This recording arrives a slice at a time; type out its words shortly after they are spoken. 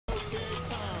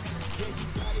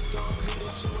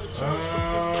Okay.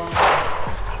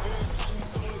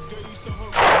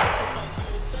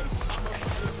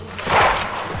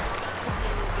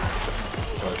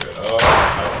 Oh,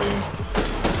 I see.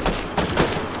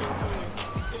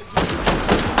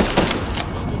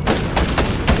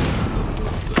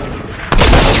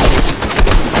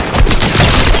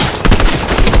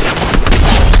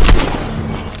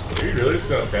 Are you really just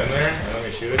gonna stand there and let me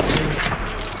shoot at you?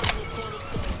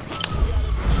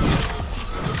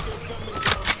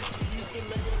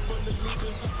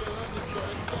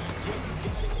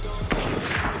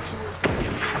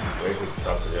 Wait at the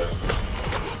top of the hill.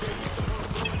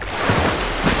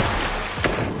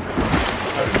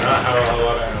 I do not have a whole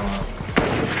lot of ammo.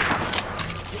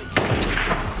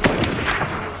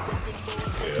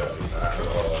 Yeah, I do not have a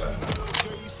whole lot of ammo.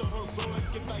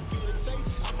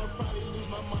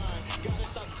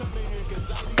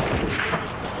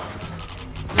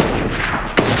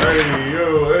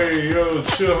 Hey yo,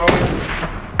 chill, homie.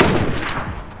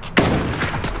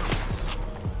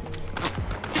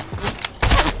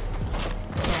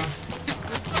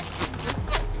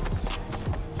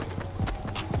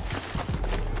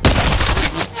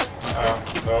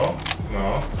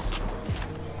 No.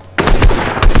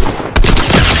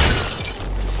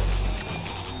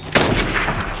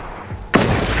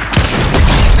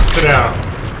 Sit down.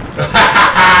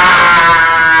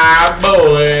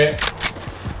 Boy.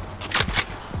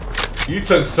 You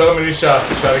took so many shots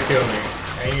to try to kill me,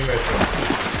 and you missed them.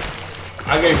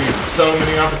 I gave you so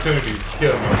many opportunities to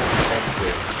kill me, and you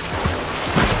did.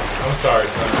 I'm sorry,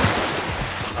 son.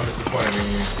 I'm disappointed in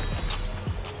you.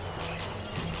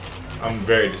 I'm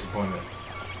very disappointed.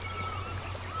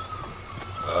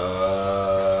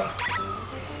 Alright.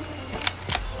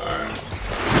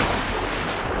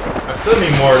 I still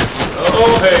need more.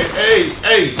 Oh, hey,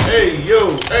 yo,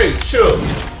 hey, chill.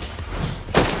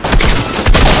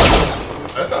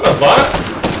 That's not a bot.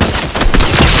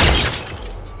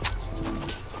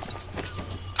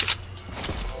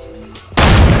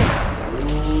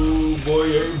 Ooh, boy,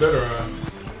 yeah, you better run.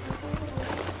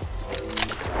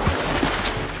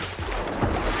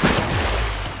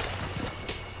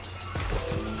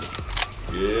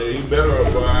 Yeah, you better run,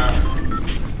 boy.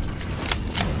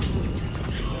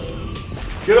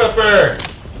 Get up there.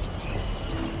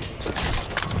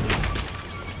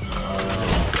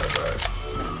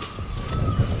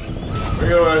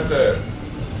 Forget what I said.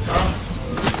 Huh?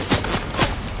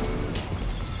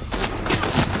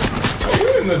 Are you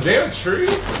in the damn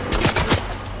tree?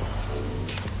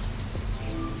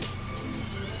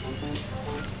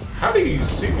 How do you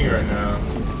see me right now?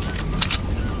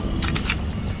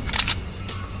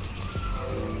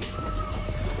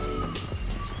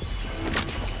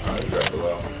 Alright, drop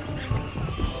below.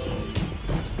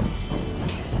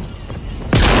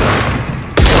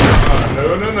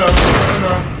 No.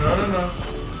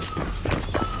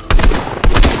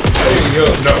 Hey, yo,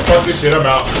 no, fuck this shit, I'm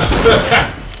out.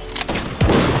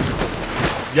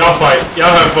 Y'all fight,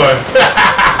 y'all have fun.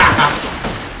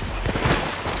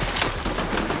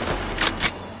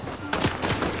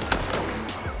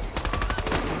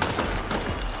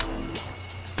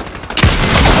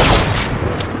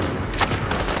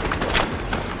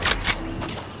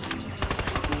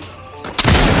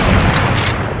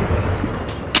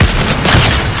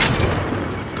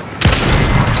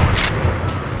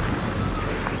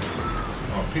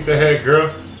 Get the head, girl.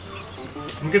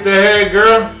 Let me get the head,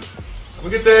 girl. Let me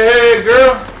get the head,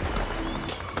 girl.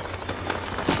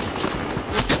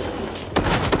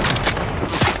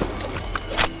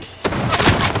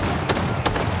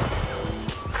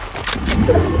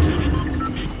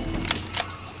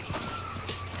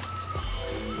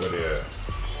 What is it?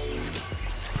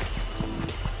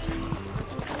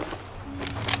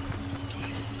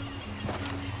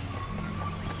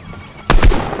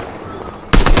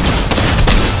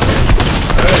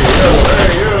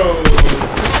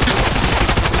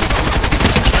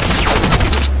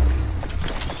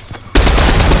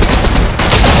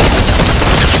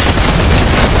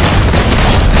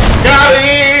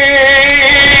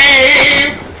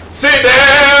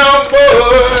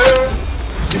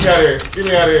 Get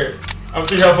me out of here. I'm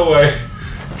 3 health away.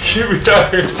 Get me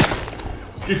out of here.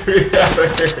 Get me out of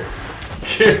here.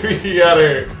 Get me out of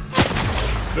here.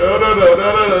 No.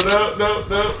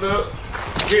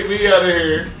 Get me out of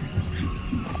here.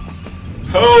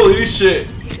 Holy shit.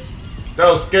 That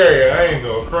was scary. I ain't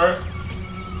gonna front.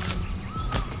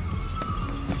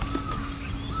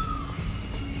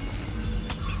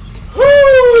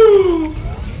 Woo!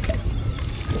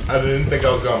 I didn't think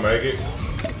I was gonna make it.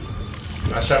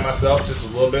 I shot myself just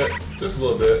a little bit. Just a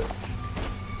little bit.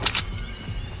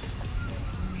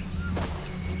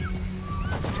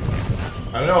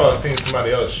 I know I've seen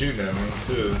somebody else shooting at me,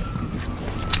 too.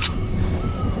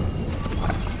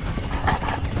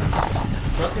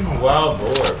 Fucking wild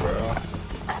boar, bro.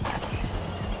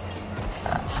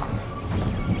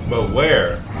 But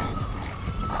where?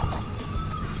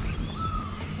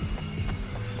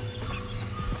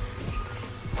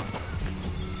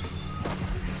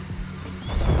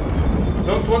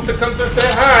 Don't want to come to say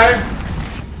hi.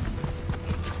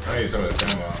 I need some of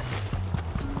this ammo.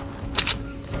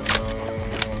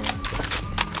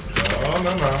 No.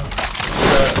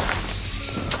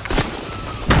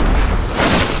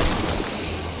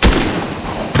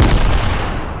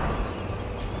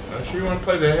 Not sure you want to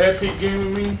play the head peek game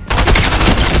with me?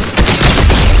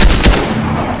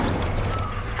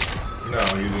 No,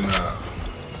 you do not.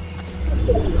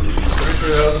 Pretty sure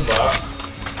that was a bot.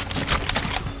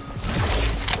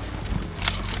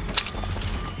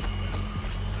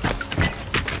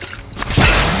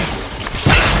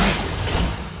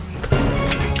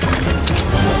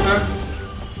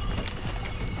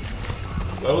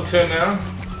 Level 10 now.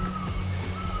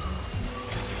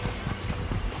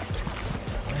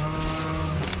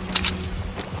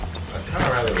 I kind of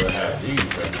rather would have these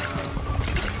right now.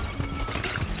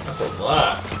 That's a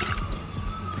lot.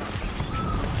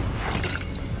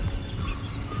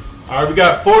 Alright, we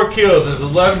got 4 kills. There's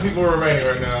 11 people remaining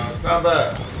right now. It's not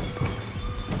bad.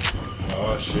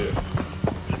 Oh shit.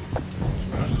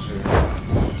 Oh shit.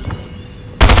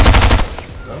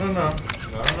 No.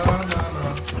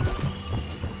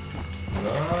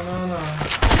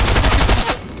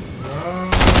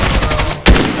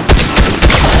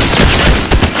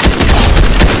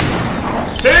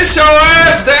 Sit your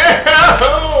ass down!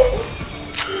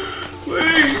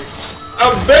 Please!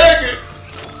 I'm begging!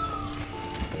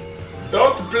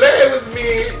 Don't play with me,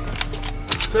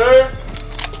 sir!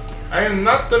 I am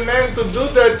not the man to do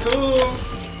that too!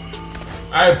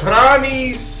 I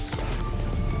promise!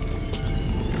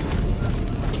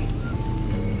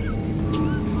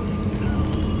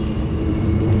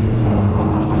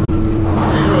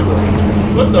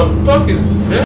 What the fuck is that?